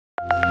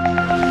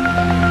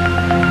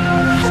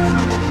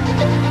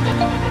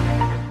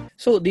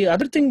So the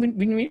other thing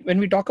when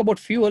we talk about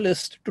fuel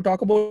is to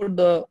talk about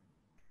the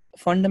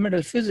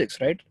fundamental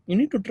physics, right? You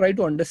need to try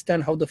to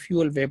understand how the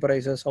fuel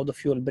vaporizes, how the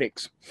fuel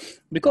breaks.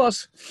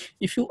 Because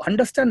if you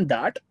understand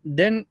that,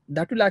 then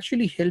that will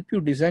actually help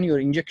you design your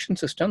injection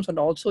systems and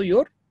also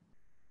your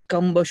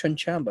combustion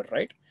chamber,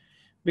 right?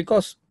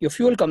 Because your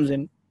fuel comes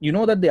in, you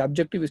know that the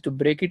objective is to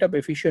break it up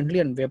efficiently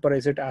and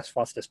vaporize it as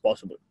fast as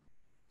possible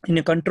in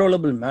a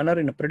controllable manner,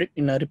 in a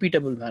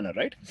repeatable manner,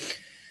 right?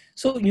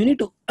 So you need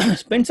to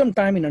spend some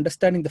time in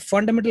understanding the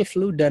fundamental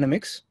fluid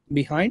dynamics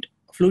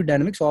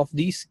of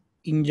these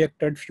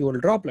injected fuel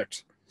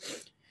droplets.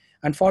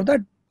 And for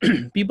that,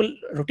 people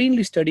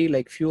routinely study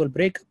like fuel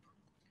breakup,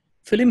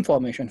 film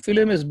formation.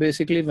 Film is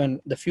basically when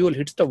the fuel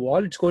hits the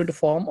wall, it's going to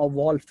form a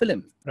wall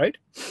film, right?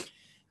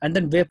 And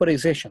then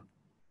vaporization.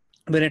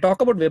 When I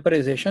talk about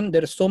vaporization,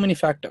 there are so many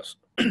factors.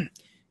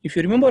 If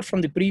you remember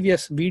from the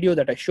previous video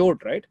that I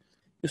showed, right,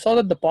 you saw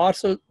that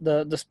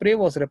the spray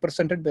was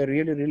represented by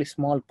really, really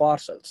small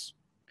parcels.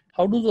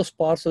 How do those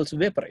parcels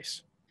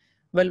vaporize?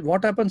 Well,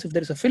 what happens if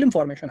there is a film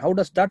formation? How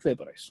does that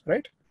vaporize,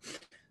 right?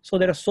 So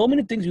there are so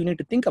many things you need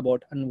to think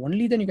about, and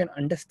only then you can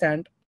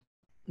understand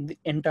the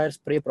entire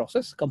spray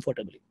process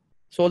comfortably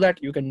so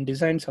that you can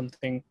design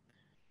something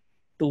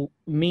to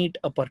meet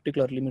a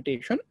particular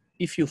limitation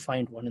if you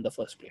find one in the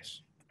first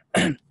place.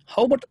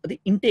 How about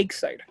the intake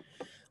side?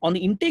 On the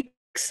intake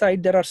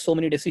side, there are so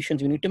many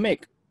decisions you need to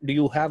make. Do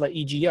you have a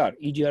EGR?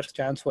 EGR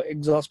stands for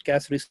exhaust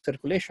gas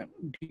recirculation.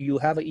 Do you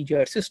have an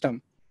EGR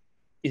system?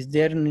 Is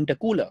there an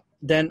intercooler?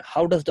 Then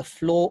how does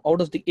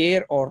the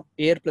air or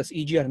air plus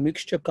EGR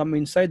mixture come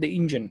inside the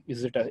engine?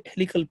 Is it a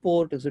helical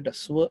port? Is it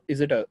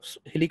a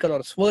helical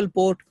or swirl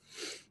port?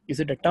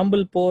 Is it a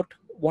tumble port?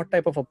 What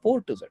type of a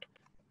port is it?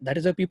 That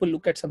is why people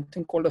look at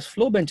something called as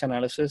flow bench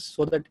analysis,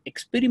 so that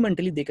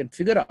experimentally they can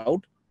figure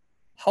out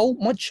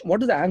what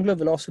is the angular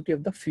velocity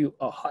of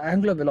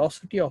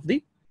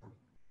the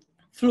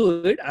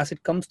fluid as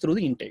it comes through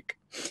the intake.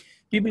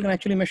 People can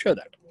actually measure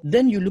that.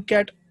 Then you look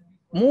at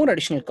more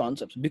additional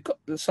concepts, because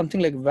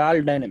something like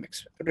valve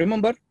dynamics.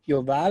 Remember,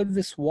 your valve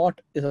is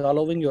what is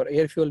allowing your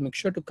air fuel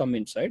mixture to come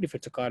inside if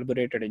it's a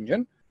carbureted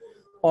engine,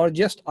 or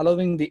just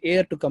allowing the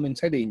air to come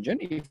inside the engine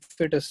if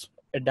it is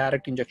a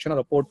direct injection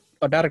or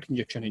a direct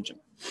injection engine.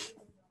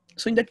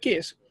 So in that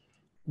case,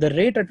 the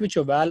rate at which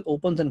your valve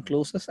opens and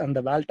closes and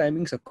the valve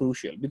timings are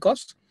crucial,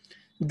 because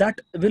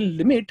that will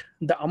limit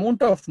the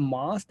amount of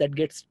mass that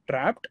gets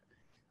trapped,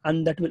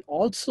 and that will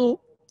also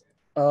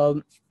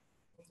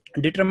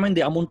determine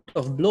the amount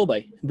of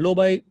blow-by.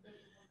 Blow-by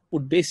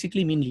would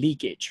basically mean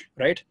leakage,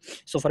 right?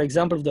 So for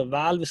example, if the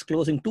valve is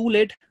closing too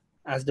late,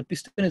 as the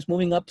piston is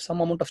moving up,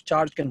 some amount of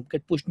charge can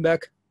get pushed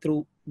back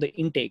through the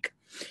intake.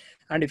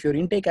 And if your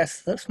intake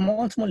has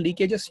small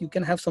leakages, you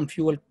can have some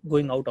fuel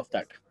going out of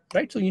that,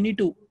 right? So you need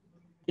to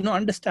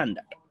understand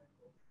that.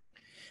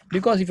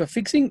 Because if you're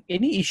fixing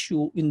any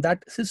issue in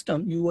that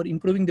system, you are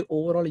improving the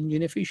overall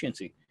engine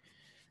efficiency.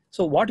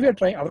 So what we are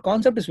trying, our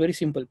concept is very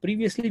simple.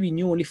 Previously, we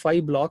knew only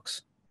 5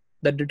 blocks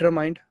that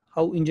determined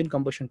how engine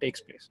combustion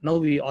takes place. Now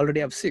we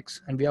already have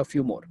 6, and we have a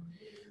few more.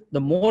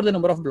 The more the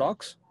number of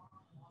blocks,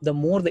 the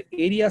more the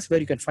areas where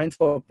you can find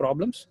for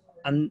problems,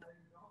 and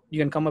you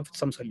can come up with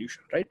some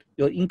solution, right?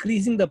 You're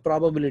increasing the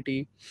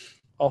probability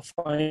of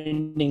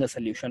finding a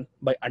solution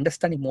by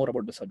understanding more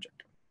about the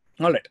subject.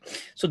 All right.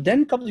 So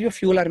then comes your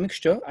fuel air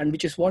mixture, and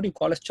which is what you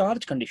call as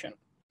charge condition.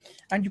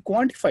 And you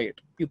quantify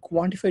it. You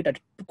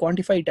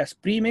quantify it as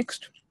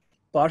premixed,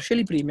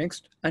 partially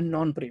premixed, and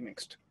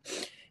non-premixed.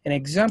 An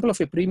example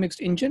of a premixed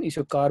engine is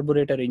your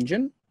carburetor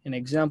engine. An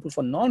example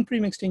for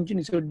non-premixed engine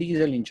is your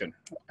diesel engine.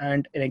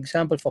 And an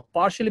example for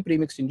partially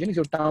premixed engine is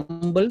your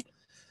tumble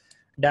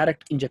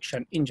direct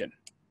injection engine,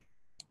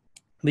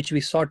 which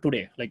we saw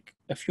today, like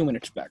a few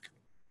minutes back.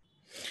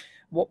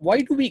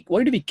 Why do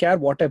we care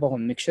what type of a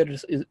mixture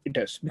it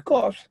is?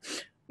 Because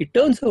it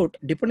turns out,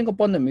 depending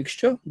upon the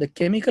mixture, the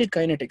chemical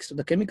kinetics,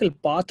 the chemical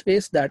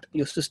pathways that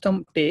your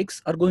system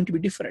takes are going to be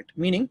different.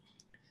 Meaning,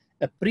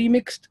 a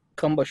premixed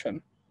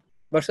combustion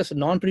versus a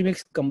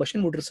non-premixed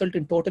combustion would result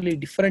in totally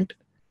different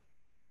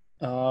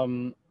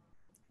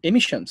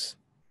emissions.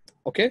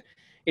 Okay,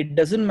 it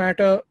doesn't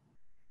matter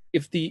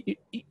if even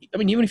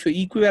if your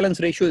equivalence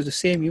ratio is the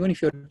same, even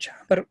if your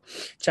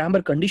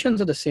chamber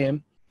conditions are the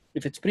same,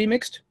 if it's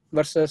premixed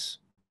versus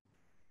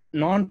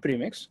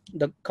non-premixed,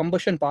 the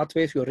combustion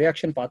pathways, your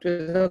reaction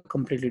pathways are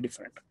completely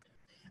different.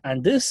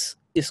 And this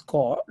is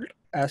called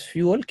as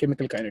fuel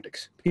chemical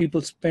kinetics.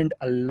 People spend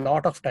a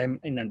lot of time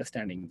in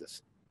understanding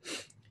this.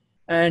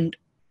 And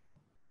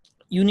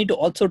you need to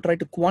also try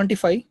to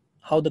quantify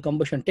how the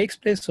combustion takes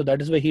place. So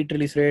that is where heat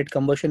release rate,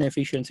 combustion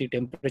efficiency,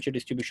 temperature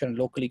distribution, and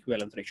local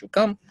equivalence ratio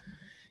come.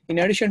 In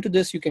addition to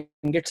this, you can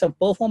get some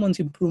performance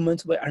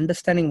improvements by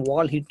understanding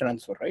wall heat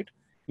transfer, right?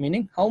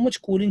 Meaning, how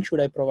much cooling should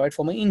I provide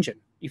for my engine?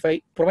 If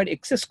I provide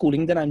excess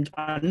cooling, then I'm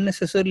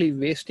unnecessarily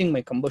wasting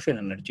my combustion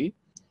energy.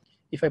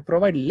 If I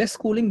provide less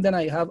cooling, then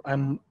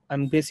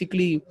I'm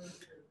basically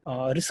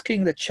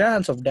risking the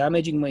chance of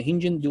damaging my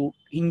engine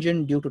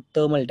due to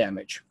thermal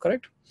damage,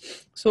 correct?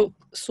 So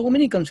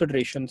many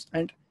considerations,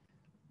 and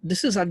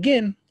this is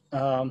again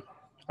at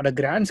a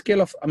grand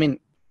scale of, I mean,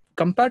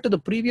 compared to the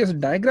previous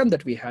diagram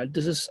that we had,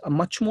 this is a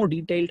much more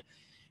detailed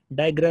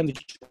diagram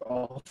which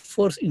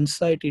offers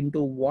insight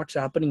into what's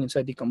happening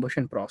inside the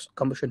combustion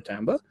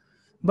chamber.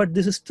 But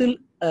this is still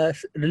a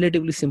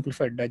relatively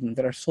simplified diagram.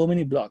 There are so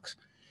many blocks.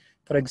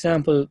 For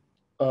example,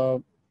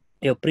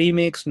 your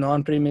premix,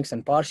 non-premix,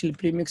 and partial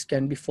premix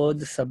can be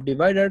further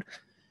subdivided,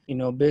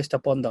 based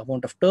upon the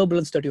amount of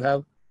turbulence that you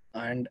have,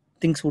 and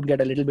things would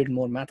get a little bit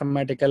more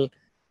mathematical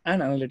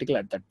and analytical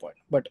at that point.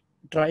 But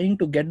trying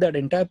to get that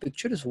entire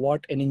picture is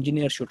what an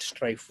engineer should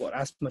strive for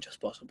as much as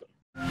possible.